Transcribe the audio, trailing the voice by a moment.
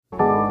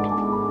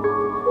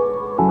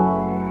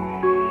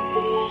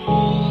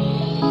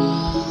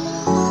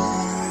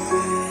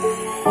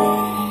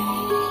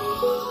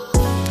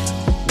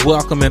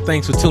Welcome and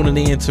thanks for tuning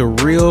in to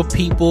Real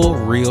People,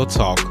 Real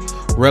Talk.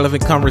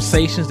 Relevant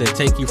conversations that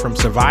take you from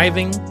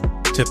surviving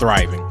to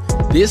thriving.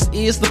 This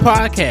is the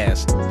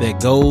podcast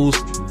that goes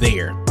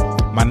there.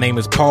 My name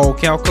is Paul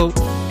Calco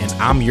and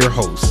I'm your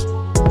host.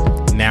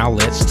 Now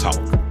let's talk.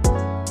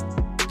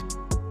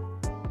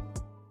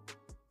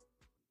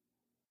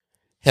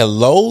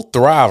 Hello,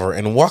 Thriver,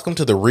 and welcome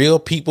to the Real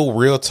People,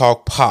 Real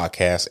Talk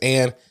podcast.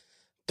 And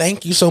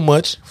thank you so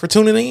much for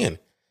tuning in.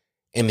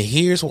 And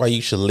here's why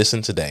you should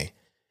listen today.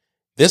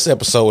 This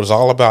episode is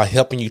all about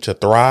helping you to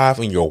thrive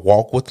in your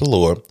walk with the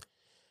Lord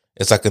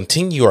as I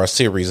continue our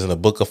series in the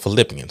book of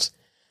Philippians.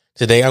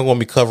 Today, I'm going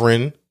to be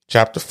covering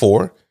chapter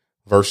 4,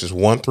 verses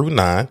 1 through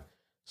 9.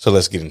 So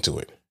let's get into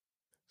it.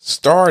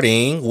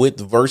 Starting with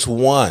verse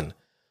 1,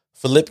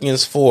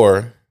 Philippians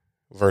 4,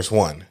 verse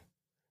 1.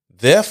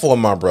 Therefore,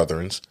 my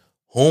brethren,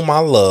 whom I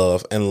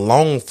love and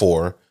long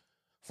for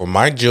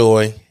my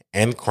joy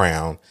and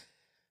crown,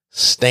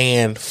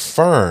 stand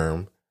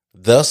firm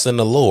thus in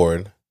the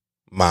Lord,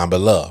 my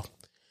beloved.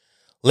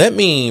 Let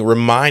me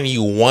remind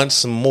you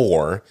once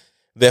more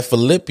that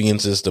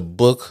Philippians is the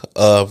book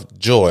of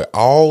joy.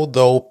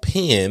 Although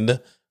penned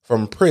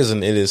from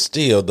prison, it is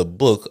still the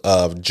book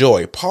of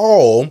joy.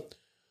 Paul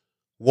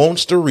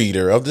wants the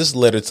reader of this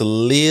letter to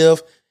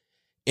live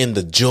in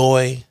the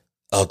joy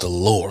of the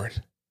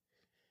Lord.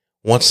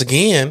 Once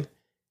again,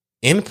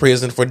 in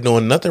prison for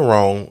doing nothing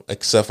wrong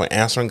except for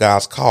answering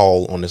God's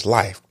call on his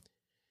life.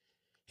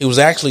 He was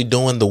actually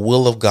doing the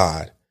will of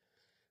God,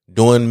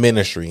 doing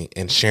ministry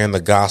and sharing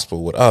the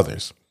gospel with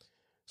others.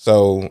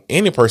 So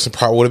any person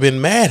probably would have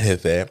been mad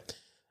at that,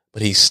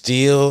 but he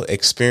still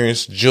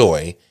experienced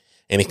joy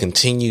and he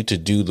continued to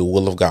do the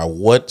will of God.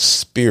 What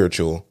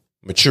spiritual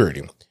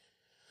maturity.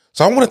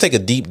 So I want to take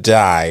a deep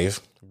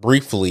dive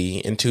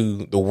briefly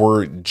into the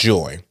word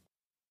joy.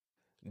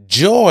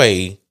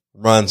 Joy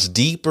runs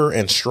deeper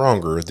and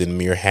stronger than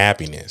mere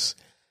happiness,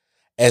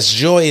 as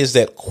joy is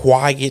that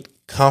quiet,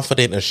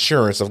 confident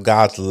assurance of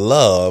God's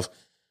love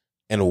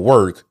and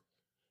work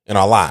in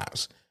our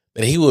lives,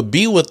 that he would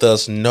be with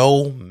us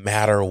no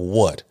matter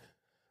what.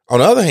 On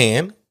the other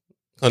hand,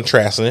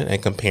 contrasting it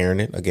and comparing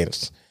it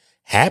against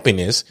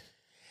happiness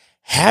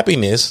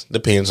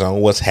depends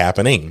on what's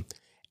happening.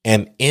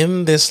 And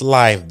in this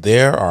life,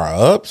 there are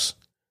ups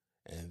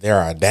and there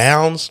are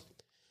downs,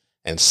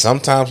 and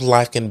sometimes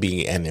life can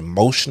be an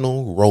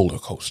emotional roller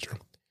coaster.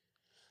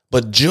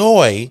 But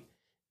joy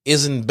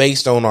isn't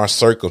based on our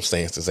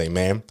circumstances,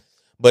 amen,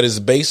 but it's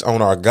based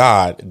on our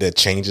God that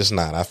changes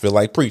not. I feel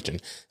like preaching.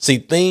 See,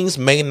 things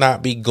may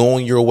not be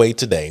going your way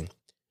today,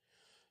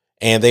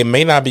 and they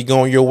may not be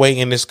going your way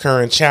in this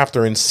current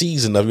chapter and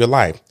season of your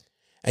life.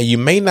 And you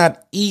may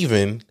not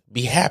even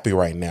be happy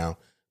right now,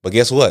 but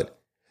guess what?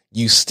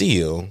 You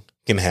still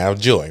can have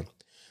joy.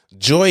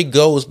 Joy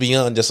goes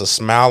beyond just a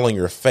smile on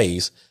your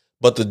face,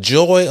 but the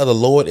joy of the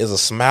Lord is a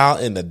smile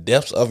in the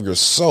depths of your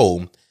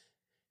soul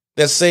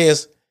that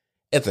says,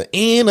 at the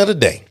end of the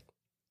day,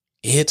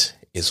 it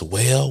is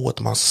well with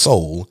my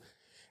soul,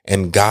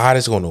 and God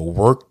is going to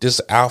work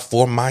this out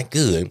for my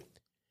good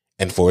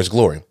and for his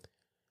glory.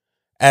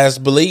 As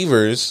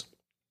believers,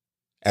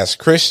 as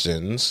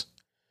Christians,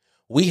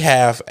 we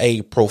have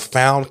a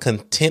profound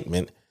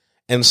contentment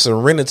and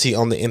serenity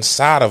on the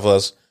inside of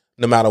us,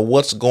 no matter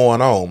what's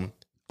going on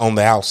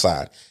the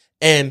outside.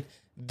 And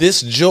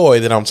this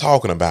joy that I'm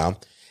talking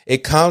about,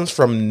 it comes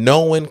from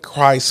knowing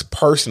Christ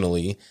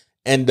personally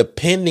and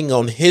depending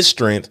on his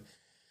strength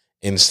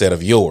instead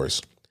of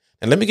yours.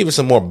 And let me give you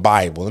some more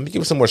Bible. Let me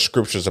give you some more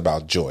scriptures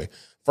about joy.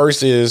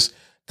 First is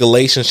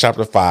Galatians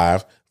chapter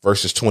 5,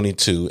 verses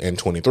 22 and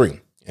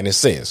 23. And it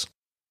says,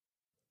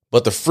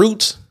 but the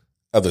fruit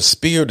of the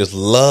Spirit is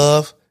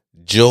love,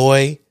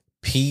 joy,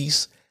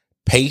 peace,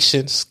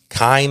 patience,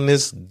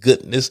 kindness,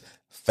 goodness,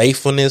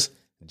 faithfulness,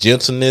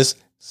 gentleness,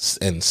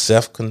 and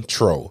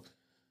self-control.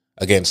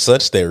 Against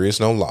such there is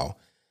no law.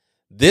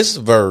 This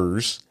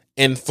verse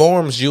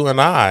informs you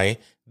and I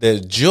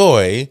that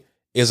joy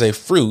is a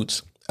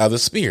fruit of the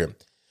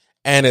Spirit.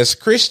 And as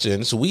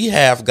Christians, we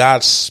have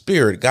God's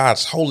Spirit,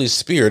 God's Holy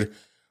Spirit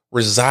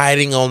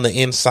residing on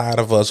the inside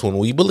of us when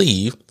we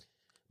believe,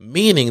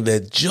 meaning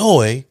that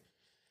joy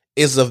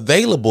is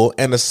available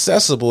and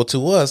accessible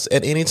to us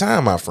at any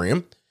time, my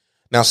friend.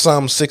 Now,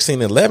 Psalm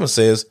 16:11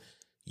 says,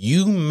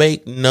 you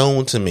make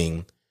known to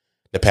me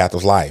the path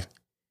of life.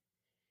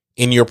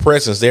 In your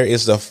presence, there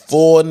is the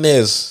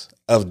fullness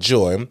of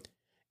joy.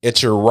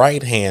 At your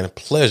right hand,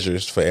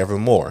 pleasures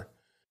forevermore.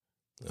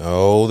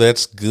 Oh,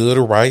 that's good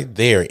right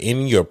there.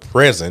 In your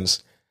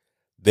presence,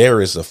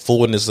 there is a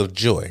fullness of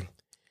joy.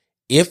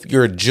 If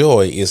your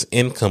joy is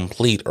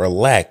incomplete or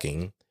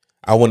lacking,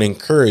 I want to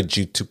encourage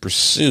you to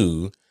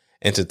pursue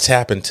and to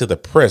tap into the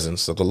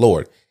presence of the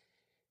Lord.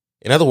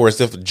 In other words,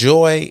 if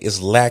joy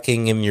is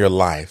lacking in your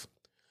life,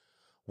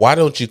 why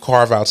don't you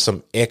carve out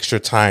some extra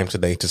time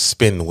today to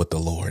spend with the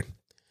Lord?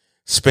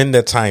 Spend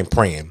that time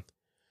praying.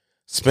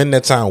 Spend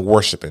that time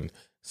worshiping.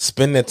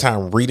 Spend that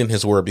time reading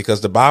his word,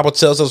 because the Bible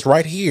tells us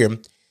right here,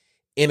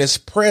 in his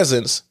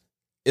presence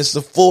is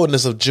the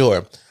fullness of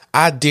joy.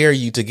 I dare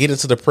you to get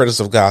into the presence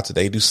of God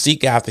today, to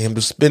seek after him,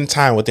 to spend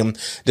time with him,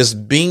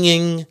 just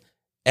being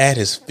at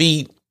his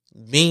feet,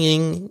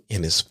 being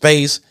in his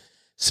face,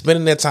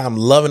 spending that time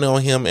loving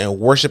on him and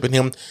worshiping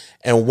him,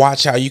 and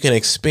watch how you can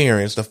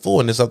experience the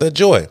fullness of that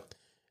joy,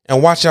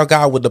 and watch how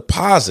God will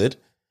deposit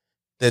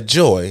that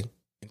joy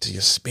into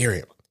your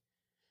spirit.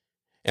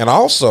 And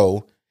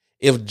also,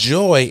 if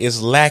joy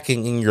is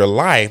lacking in your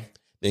life,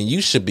 then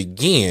you should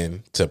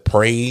begin to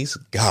praise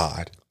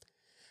God.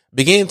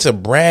 Begin to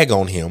brag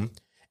on him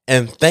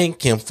and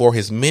thank him for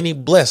his many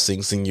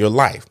blessings in your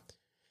life.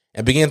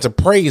 And begin to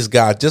praise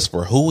God just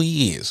for who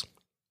he is,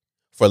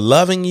 for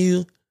loving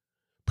you,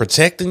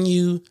 protecting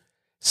you,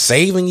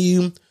 saving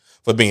you,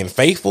 for being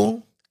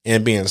faithful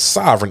and being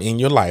sovereign in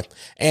your life.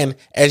 And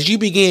as you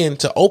begin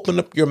to open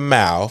up your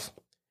mouth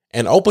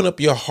and open up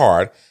your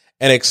heart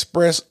and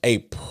express a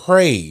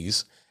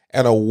praise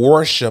and a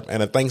worship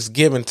and a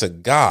thanksgiving to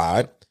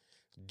God,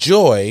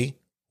 joy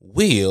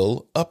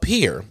will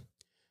appear.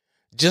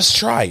 Just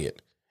try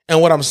it.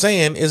 And what I'm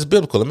saying is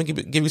biblical. Let me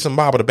give you some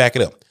Bible to back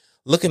it up.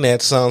 Looking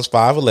at Psalms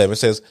 5:11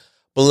 says,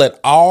 "But let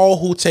all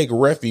who take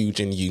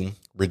refuge in you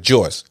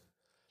rejoice.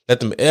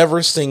 Let them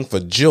ever sing for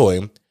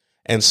joy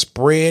and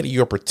spread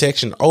your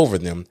protection over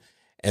them.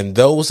 And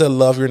those that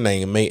love your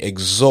name may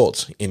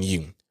exult in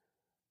you."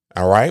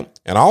 All right.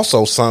 And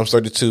also Psalms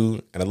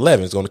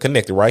 32:11 is going to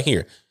connect it right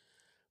here.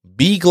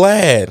 "Be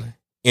glad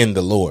in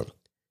the Lord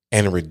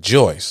and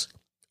rejoice,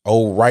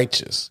 O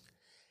righteous,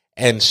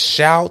 and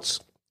shout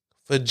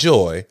for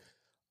joy,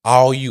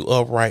 all you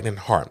upright in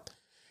heart."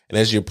 And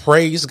as you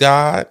praise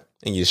God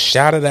and you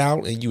shout it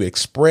out and you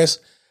express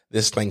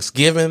this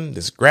thanksgiving,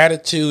 this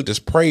gratitude, this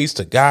praise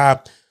to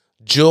God,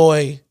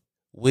 joy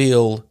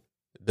will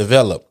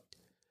develop.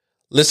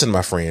 Listen,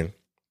 my friend,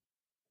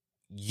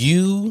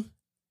 you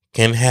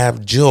can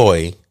have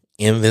joy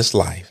in this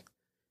life,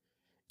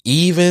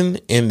 even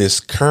in this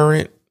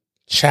current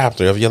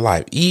chapter of your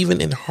life,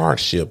 even in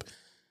hardship,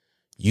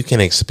 you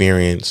can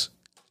experience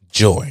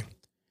joy.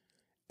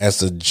 As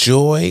the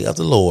joy of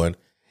the Lord,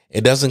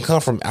 it doesn't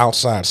come from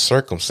outside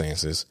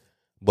circumstances,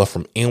 but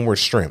from inward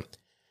strength.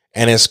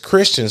 And as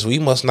Christians, we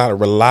must not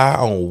rely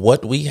on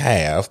what we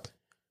have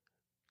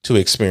to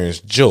experience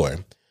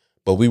joy,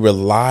 but we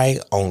rely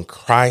on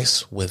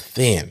Christ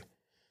within.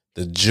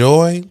 The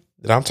joy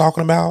that I'm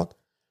talking about,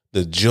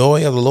 the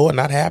joy of the Lord,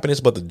 not happiness,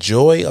 but the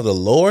joy of the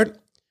Lord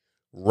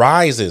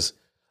rises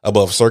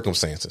above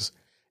circumstances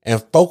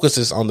and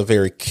focuses on the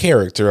very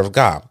character of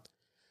God.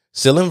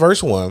 Still in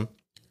verse 1,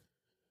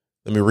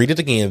 let me read it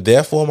again.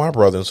 "Therefore, my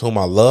brothers, whom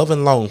I love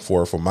and long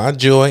for my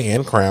joy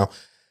and crown,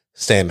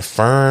 stand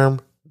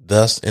firm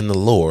thus in the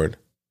Lord,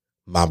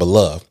 my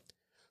beloved."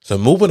 So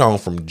moving on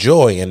from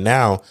joy and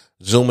now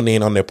zooming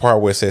in on that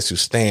part where it says to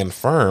stand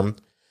firm,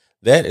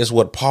 that is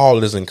what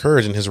Paul is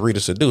encouraging his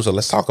readers to do. So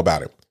let's talk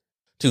about it.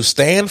 To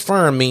stand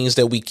firm means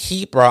that we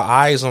keep our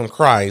eyes on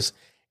Christ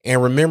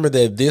and remember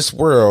that this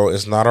world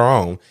is not our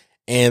own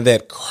and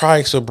that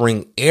Christ will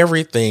bring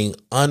everything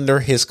under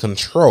his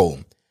control.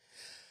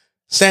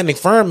 Standing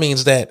firm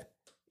means that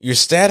you're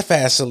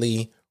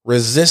steadfastly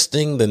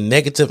resisting the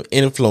negative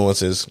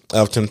influences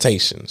of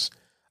temptations,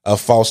 of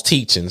false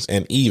teachings,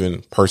 and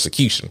even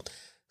persecution.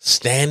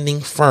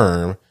 Standing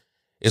firm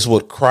is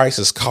what Christ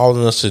is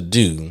calling us to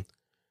do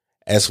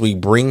as we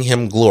bring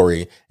him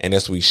glory and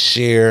as we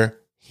share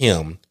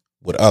him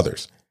with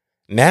others.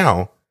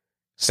 Now,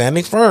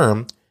 standing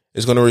firm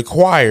is going to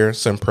require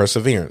some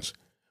perseverance.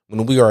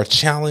 When we are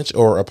challenged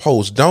or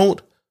opposed,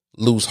 don't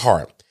lose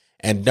heart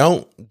and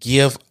don't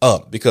give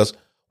up, because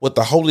with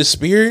the Holy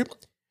Spirit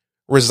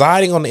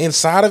residing on the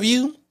inside of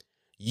you,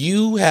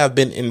 you have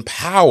been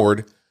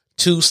empowered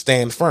to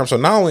stand firm. So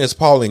not only is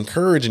Paul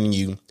encouraging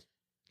you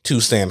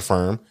to stand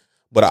firm,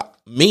 but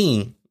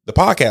the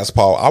podcast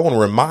Paul, I want to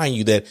remind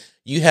you that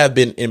you have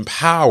been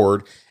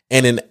empowered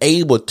and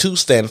enabled to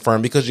stand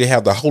firm because you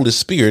have the Holy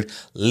Spirit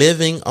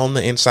living on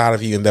the inside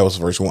of you. And that was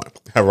verse 1.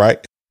 All right.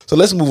 So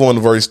let's move on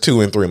to verse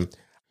 2 and 3.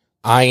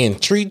 "I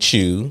entreat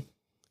you,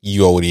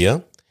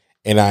 Euodia,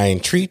 and I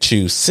entreat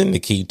you,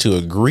 Syntyche, to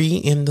agree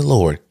in the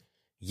Lord.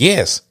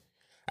 Yes,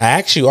 I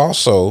ask you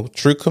also,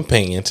 true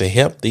companion, to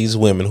help these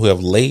women who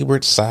have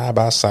labored side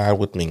by side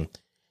with me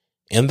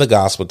in the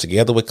gospel,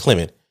 together with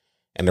Clement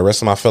and the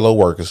rest of my fellow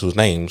workers whose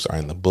names are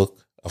in the book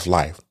of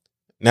life."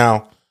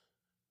 Now,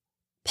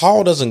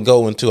 Paul doesn't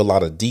go into a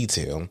lot of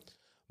detail,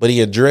 but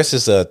he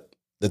addresses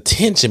the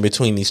tension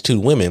between these two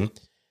women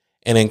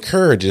and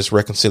encourages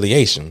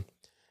reconciliation.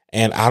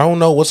 And I don't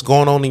know what's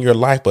going on in your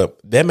life, but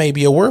that may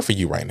be a word for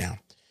you right now.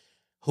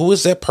 Who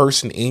is that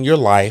person in your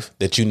life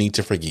that you need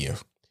to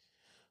forgive?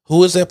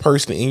 Who is that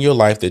person in your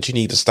life that you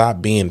need to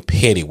stop being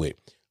petty with?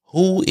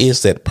 Who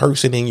is that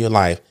person in your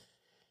life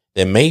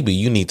that maybe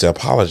you need to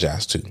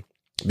apologize to?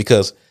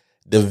 Because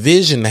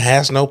division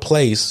has no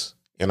place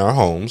in our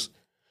homes.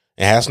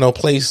 It has no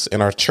place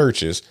in our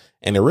churches,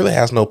 and it really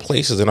has no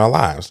places in our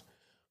lives.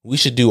 We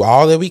should do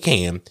all that we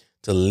can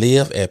to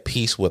live at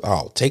peace with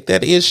all. Take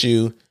that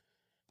issue,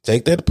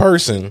 take that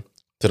person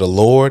to the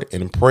Lord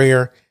in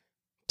prayer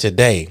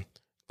today.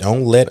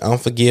 Don't let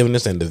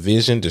unforgiveness and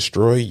division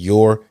destroy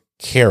your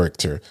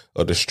character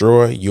or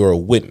destroy your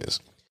witness.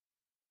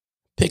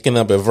 Picking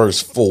up at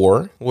verse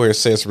 4, where it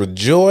says,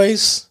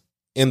 rejoice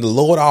in the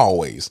Lord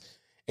always.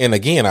 And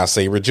again, I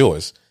say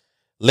rejoice.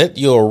 Let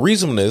your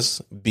reasonableness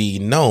be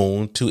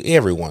known to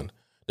everyone.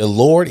 The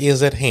Lord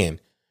is at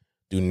hand.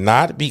 Do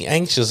not be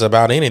anxious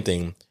about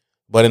anything,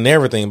 but in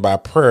everything by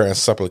prayer and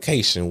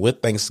supplication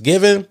with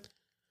thanksgiving,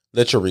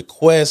 let your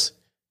requests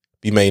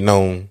be made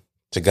known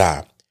to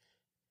God.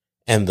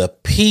 And the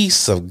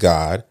peace of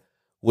God,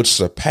 which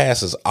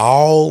surpasses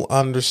all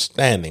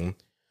understanding,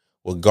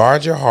 will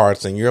guard your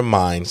hearts and your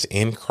minds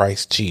in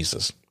Christ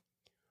Jesus.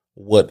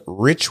 What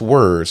rich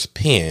words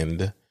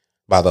penned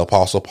by the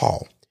Apostle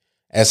Paul,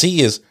 as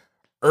he is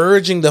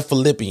urging the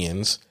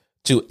Philippians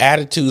to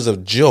attitudes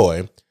of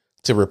joy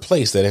to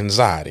replace that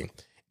anxiety.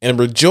 And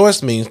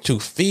rejoice means to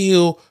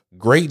feel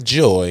great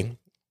joy,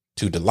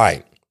 to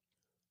delight.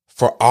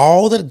 For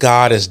all that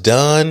God has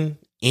done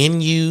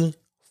in you,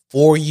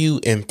 for you,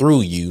 and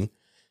through you,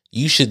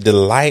 you should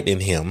delight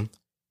in him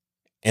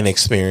and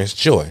experience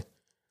joy.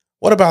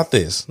 What about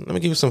this? Let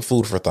me give you some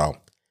food for thought.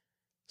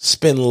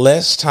 Spend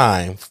less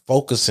time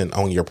focusing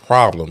on your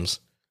problems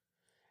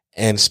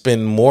and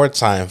spend more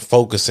time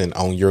focusing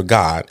on your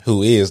God,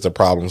 who is the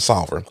problem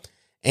solver.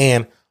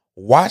 And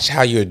watch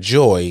how your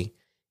joy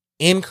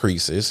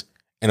increases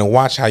and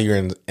watch how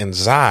your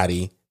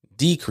anxiety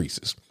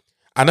decreases.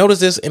 I notice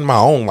this in my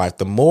own life.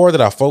 The more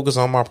that I focus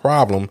on my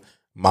problem,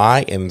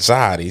 my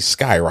anxiety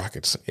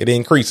skyrockets. It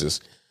increases.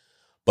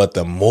 But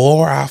the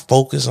more I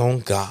focus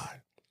on God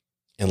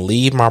and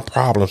leave my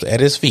problems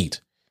at his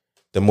feet,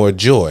 the more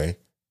joy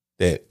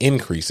that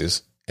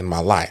increases in my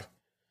life.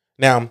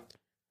 Now,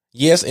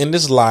 yes, in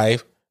this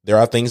life, there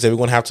are things that we're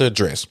going to have to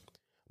address,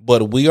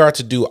 but we are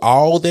to do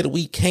all that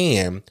we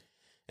can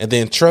and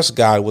then trust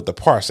God with the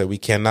parts that we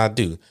cannot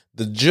do.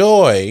 The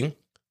joy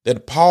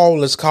that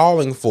Paul is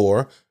calling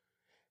for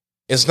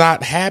is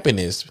not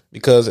happiness,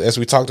 because as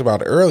we talked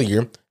about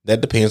earlier,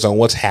 that depends on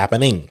what's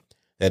happening.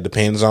 That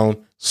depends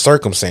on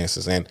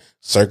circumstances, and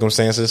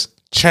circumstances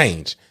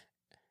change.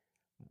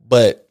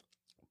 But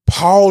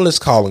Paul is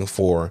calling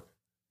for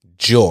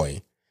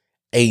joy,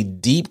 a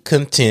deep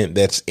content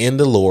that's in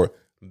the Lord,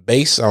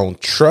 based on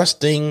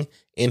trusting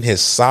in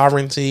his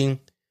sovereignty,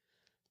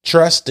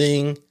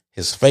 trusting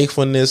his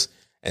faithfulness,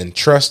 and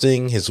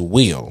trusting his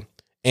will.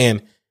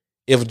 And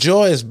if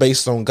joy is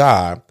based on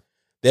God,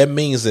 that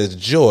means that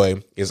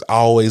joy is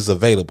always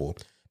available,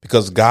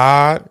 because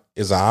God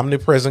is an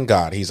omnipresent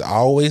God. He's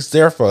always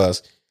there for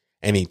us,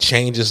 and he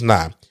changes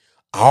not.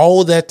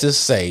 All that to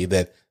say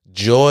that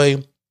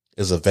joy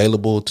is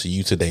available to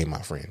you today,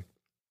 my friend.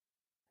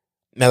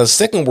 Now, the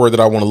second word that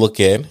I want to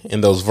look at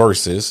in those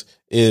verses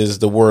is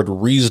the word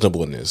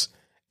reasonableness.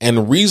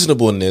 And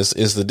reasonableness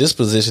is the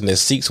disposition that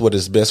seeks what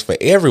is best for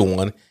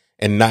everyone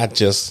and not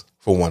just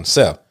for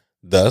oneself,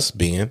 thus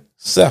being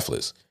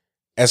selfless.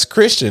 As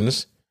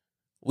Christians,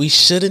 we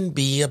shouldn't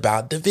be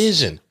about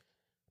division,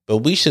 but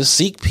we should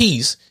seek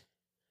peace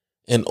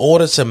in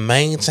order to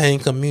maintain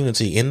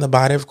community in the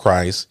body of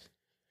Christ,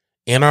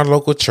 in our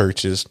local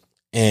churches,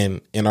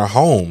 and in our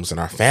homes, in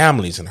our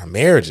families, in our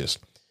marriages.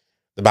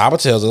 The Bible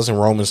tells us in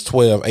Romans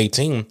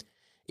 12:18,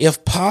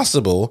 if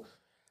possible,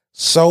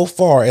 so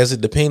far as it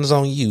depends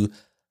on you,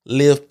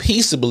 live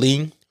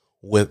peaceably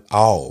with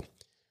all.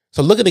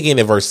 So look at again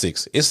at verse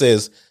 6. It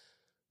says,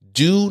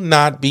 do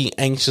not be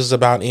anxious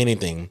about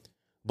anything,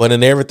 but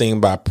in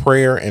everything by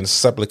prayer and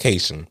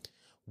supplication.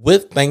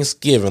 With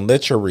thanksgiving,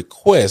 let your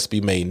requests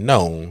be made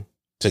known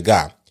to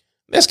God.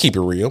 Let's keep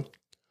it real.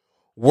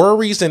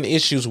 Worries and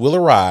issues will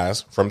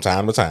arise from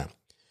time to time.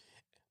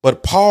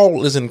 But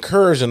Paul is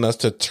encouraging us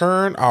to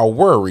turn our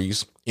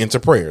worries into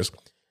prayers.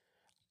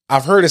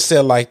 I've heard it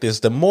said like this: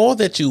 the more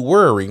that you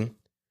worry,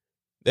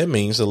 that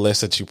means the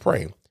less that you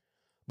pray.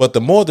 But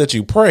the more that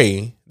you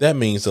pray, that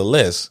means the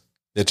less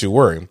that you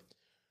worry.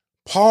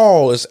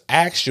 Paul is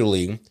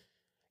actually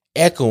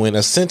echoing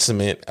a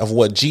sentiment of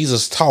what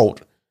Jesus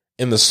taught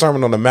in the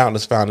Sermon on the Mount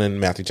that's found in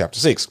Matthew chapter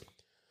 6.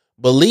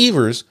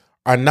 Believers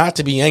are not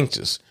to be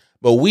anxious,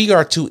 but we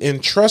are to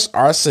entrust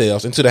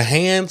ourselves into the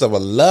hands of a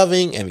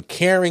loving and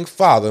caring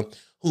Father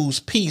whose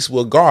peace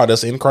will guard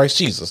us in Christ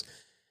Jesus.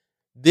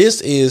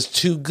 This is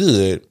too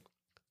good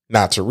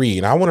not to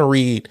read. I want to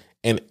read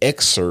an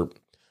excerpt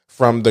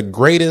from the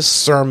greatest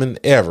sermon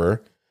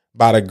ever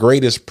by the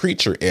greatest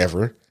preacher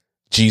ever,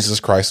 Jesus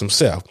Christ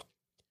himself.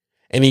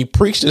 And he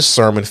preached this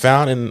sermon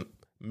found in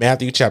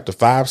Matthew chapter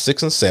 5,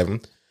 6, and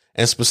 7.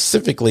 And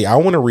specifically, I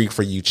want to read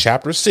for you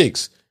chapter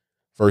 6,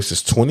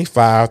 verses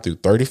 25 through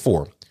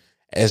 34,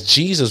 as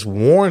Jesus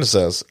warns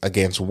us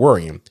against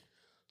worrying.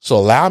 So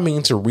allow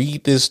me to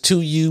read this to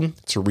you,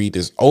 to read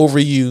this over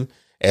you,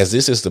 as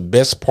this is the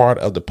best part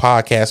of the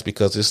podcast,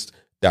 because it's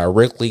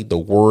directly the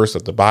words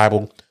of the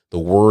Bible, the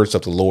words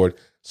of the Lord.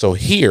 So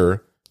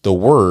hear the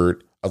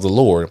word of the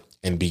Lord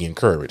and be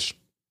encouraged.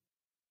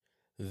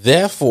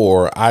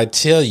 Therefore, I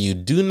tell you,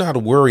 do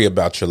not worry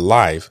about your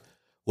life,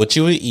 what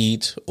you will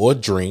eat or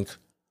drink,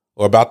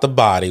 or about the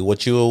body,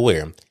 what you will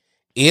wear.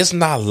 Is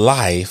not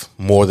life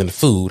more than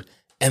food,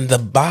 and the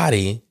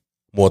body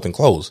more than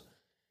clothes.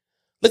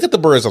 Look at the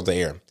birds of the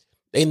air.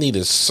 They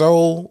neither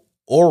sow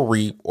or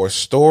reap or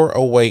store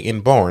away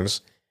in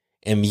barns,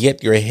 and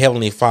yet your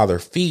heavenly Father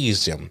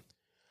feeds them.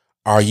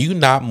 Are you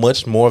not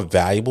much more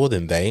valuable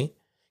than they?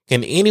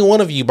 Can any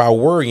one of you, by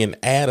worrying,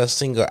 add a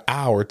single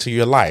hour to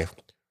your life?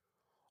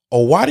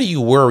 Or why do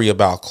you worry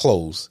about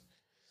clothes?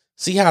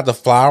 See how the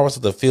flowers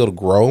of the field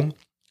grow?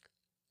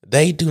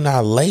 They do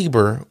not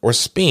labor or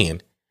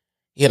spin.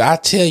 Yet I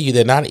tell you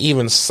that not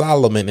even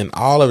Solomon in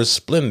all of his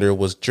splendor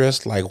was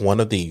dressed like one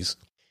of these.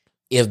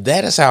 If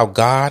that is how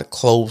God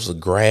clothes the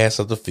grass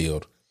of the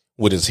field,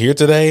 which is here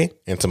today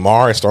and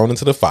tomorrow is thrown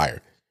into the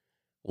fire,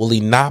 will he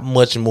not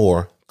much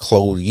more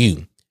clothe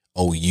you,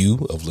 O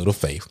you of little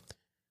faith?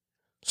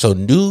 So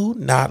do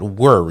not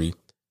worry,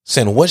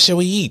 saying, what shall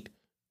we eat?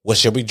 What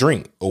shall we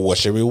drink? Or what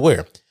shall we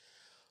wear?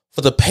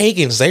 For the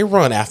pagans, they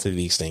run after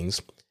these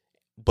things,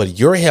 but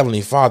your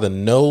heavenly Father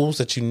knows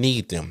that you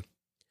need them.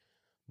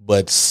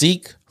 But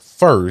seek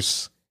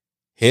first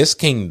his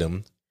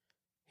kingdom,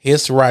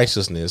 his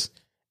righteousness,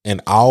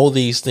 and all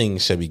these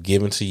things shall be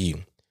given to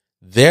you.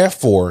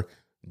 Therefore,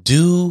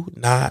 do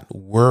not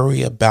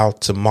worry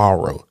about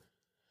tomorrow,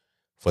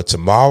 for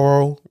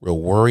tomorrow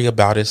will worry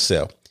about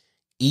itself.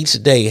 Each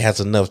day has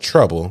enough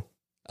trouble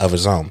of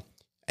its own.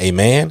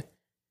 Amen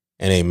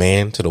and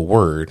amen to the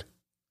word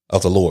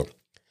of the Lord.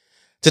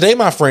 Today,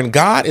 my friend,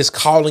 God is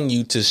calling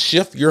you to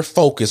shift your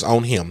focus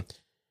on him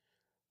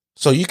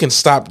so you can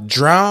stop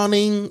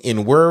drowning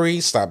in worry,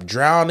 stop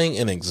drowning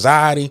in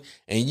anxiety,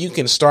 and you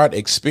can start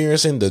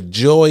experiencing the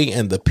joy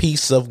and the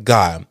peace of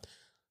God.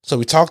 So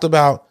we talked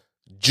about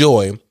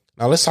joy.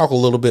 Now let's talk a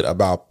little bit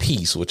about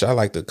peace, which I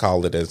like to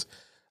call it as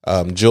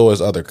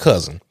joy's other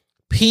cousin.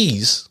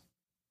 Peace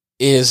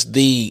is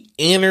the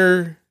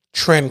inner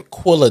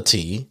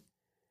tranquility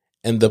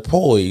and the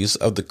poise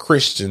of the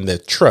Christian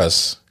that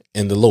trusts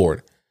in the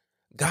Lord.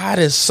 God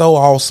is so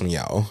awesome,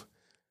 y'all,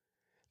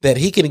 that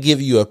he can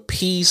give you a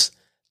peace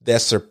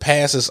that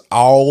surpasses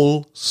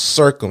all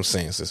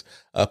circumstances,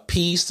 a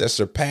peace that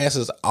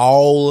surpasses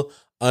all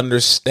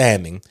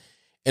understanding.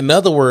 In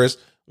other words,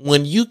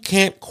 when you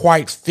can't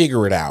quite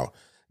figure it out,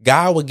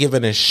 God will give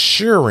an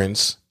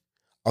assurance,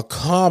 a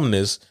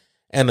calmness,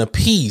 and a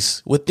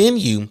peace within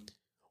you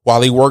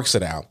while he works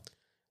it out.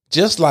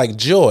 Just like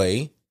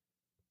joy,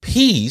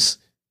 peace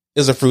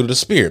is a fruit of the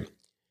Spirit.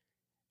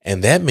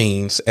 And that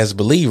means as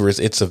believers,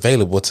 it's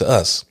available to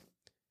us.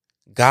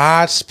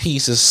 God's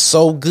peace is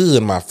so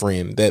good, my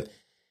friend, that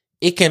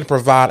it can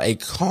provide a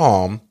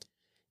calm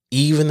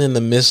even in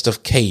the midst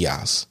of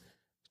chaos.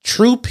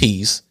 True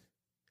peace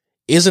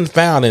isn't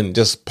found in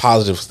just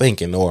positive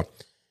thinking or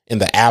in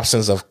the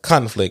absence of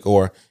conflict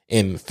or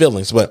in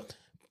feelings, but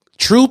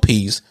true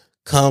peace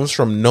comes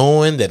from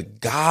knowing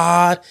that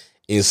God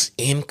is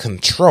in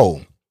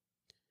control.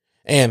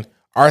 And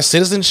our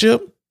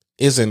citizenship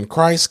is in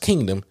Christ's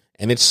kingdom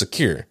and it's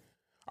secure.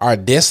 Our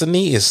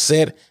destiny is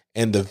set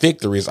and the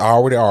victory is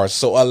already ours.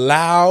 So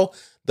allow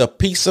the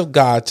peace of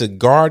God to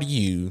guard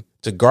you,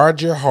 to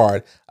guard your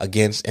heart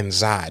against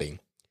anxiety.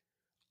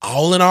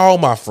 All in all,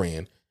 my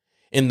friend,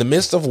 in the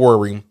midst of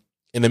worry,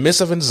 in the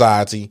midst of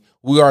anxiety,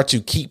 we are to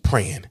keep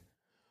praying.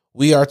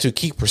 We are to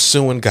keep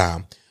pursuing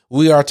God.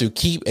 We are to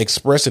keep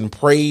expressing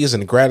praise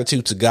and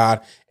gratitude to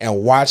God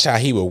and watch how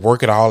he will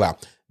work it all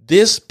out.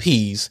 This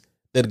peace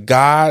that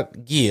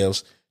God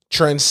gives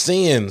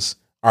transcends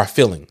our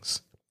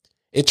feelings.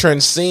 It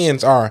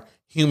transcends our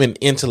human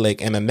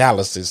intellect and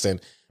analysis.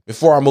 And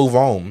before I move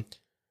on,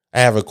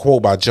 I have a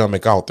quote by John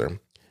MacArthur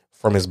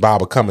from his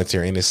Bible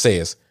commentary, and it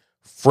says,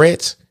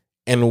 "Fret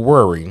and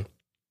worry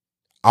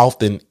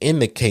often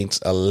indicates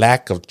a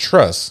lack of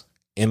trust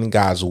in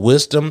God's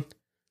wisdom,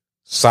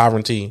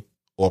 sovereignty,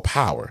 or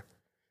power.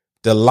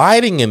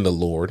 Delighting in the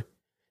Lord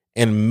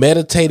and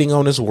meditating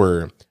on his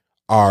word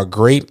are a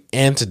great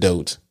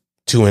antidote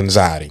to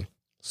anxiety."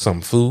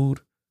 Some food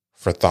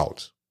for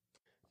thought.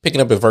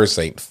 Picking up at verse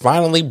 8,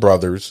 "Finally,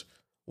 brothers,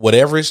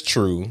 whatever is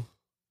true,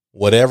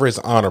 whatever is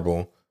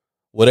honorable,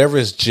 whatever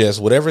is just,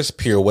 whatever is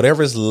pure,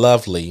 whatever is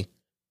lovely,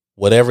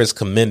 whatever is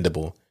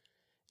commendable,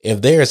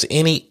 if there is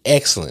any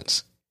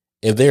excellence,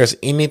 if there is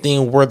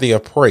anything worthy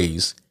of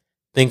praise,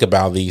 think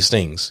about these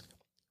things.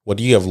 What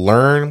you have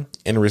learned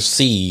and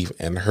received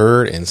and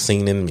heard and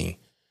seen in me,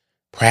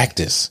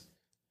 practice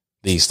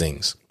these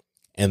things,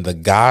 and the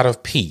God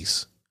of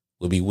peace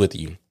will be with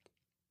you."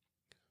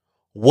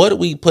 What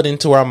we put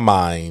into our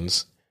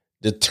minds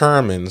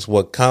determines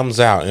what comes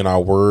out in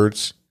our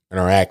words and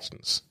our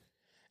actions.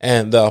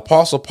 And the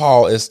Apostle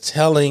Paul is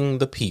telling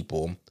the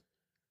people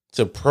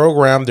to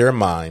program their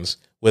minds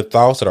with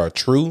thoughts that are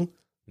true,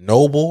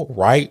 noble,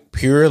 right,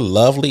 pure,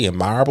 lovely,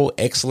 admirable,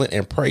 excellent,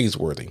 and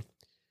praiseworthy.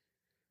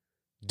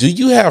 Do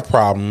you have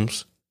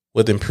problems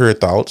with impure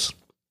thoughts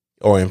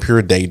or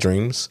impure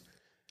daydreams?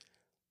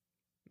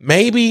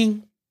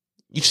 Maybe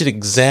you should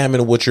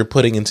examine what you're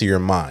putting into your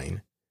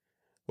mind,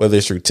 whether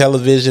it's through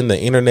television, the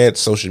internet,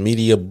 social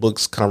media,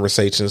 books,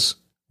 conversations,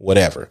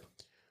 whatever.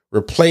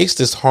 Replace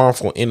this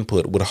harmful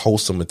input with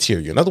wholesome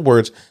material. In other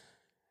words,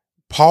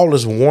 Paul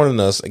is warning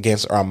us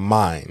against our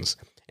minds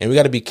And we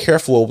got to be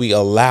careful what we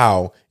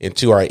allow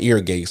into our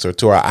ear gates or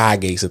to our eye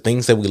gates, the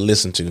things that we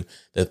listen to,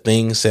 the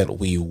things that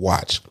we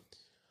watch.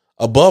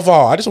 Above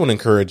all, I just want to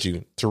encourage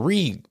you to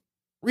read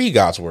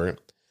God's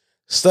word,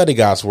 study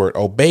God's word,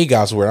 obey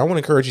God's word. I want to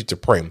encourage you to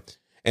pray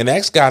and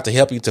ask God to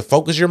help you to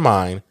focus your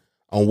mind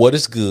on what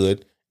is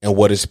good and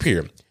what is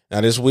pure. Now,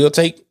 this will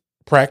take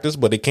practice,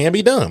 but it can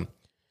be done.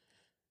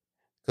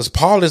 Because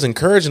Paul is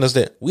encouraging us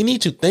that we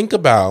need to think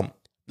about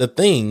the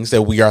things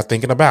that we are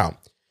thinking about.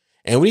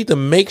 And we need to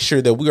make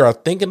sure that we are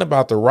thinking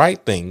about the right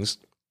things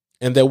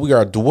and that we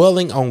are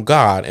dwelling on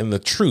God and the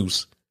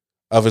truths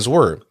of his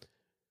word.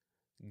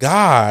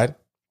 God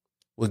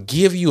will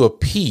give you a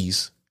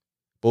peace,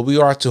 but we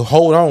are to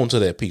hold on to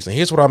that peace. And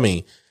here's what I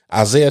mean.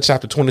 Isaiah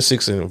chapter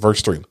 26 and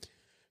verse 3.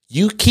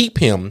 You keep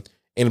him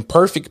in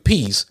perfect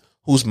peace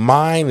whose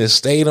mind is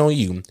stayed on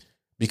you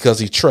because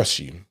he trusts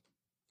you.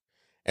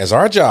 As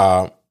our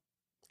job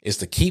is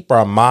to keep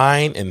our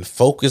mind and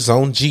focus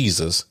on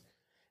Jesus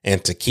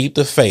and to keep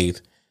the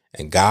faith,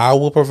 and God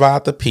will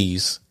provide the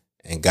peace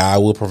and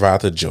God will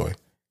provide the joy.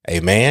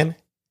 Amen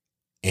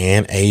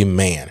and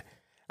amen.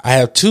 I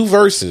have two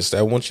verses that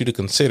I want you to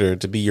consider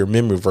to be your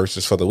memory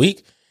verses for the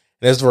week.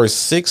 That's verse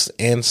 6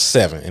 and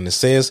 7. And it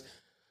says,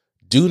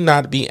 do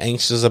not be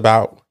anxious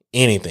about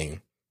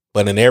anything,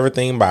 but in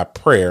everything by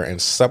prayer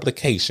and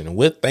supplication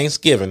with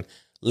thanksgiving,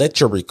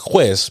 let your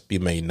requests be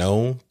made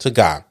known to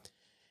God.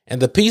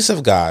 And the peace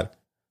of God,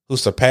 who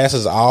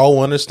surpasses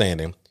all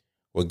understanding,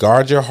 will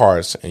guard your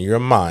hearts and your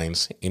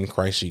minds in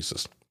Christ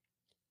Jesus.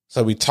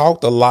 So we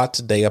talked a lot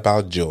today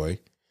about joy.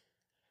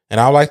 And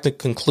I'd like to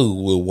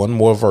conclude with one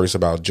more verse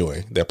about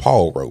joy that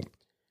Paul wrote.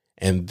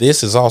 And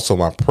this is also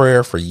my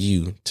prayer for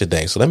you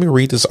today. So let me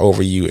read this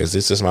over you as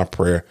this is my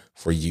prayer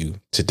for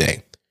you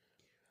today.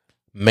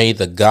 May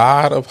the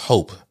God of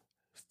hope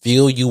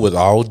fill you with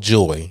all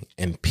joy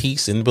and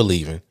peace in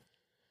believing,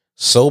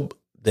 so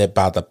that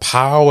by the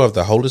power of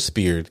the Holy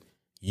Spirit,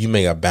 you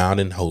may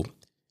abound in hope.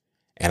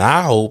 And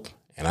I hope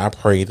and I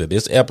pray that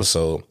this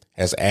episode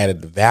has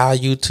added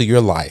value to your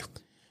life.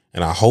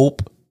 And I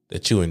hope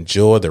that you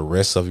enjoy the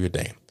rest of your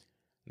day.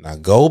 Now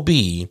go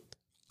be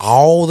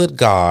all that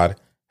God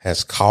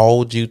has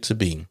called you to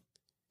be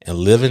and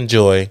live in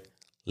joy,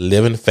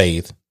 live in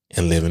faith,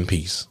 and live in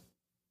peace.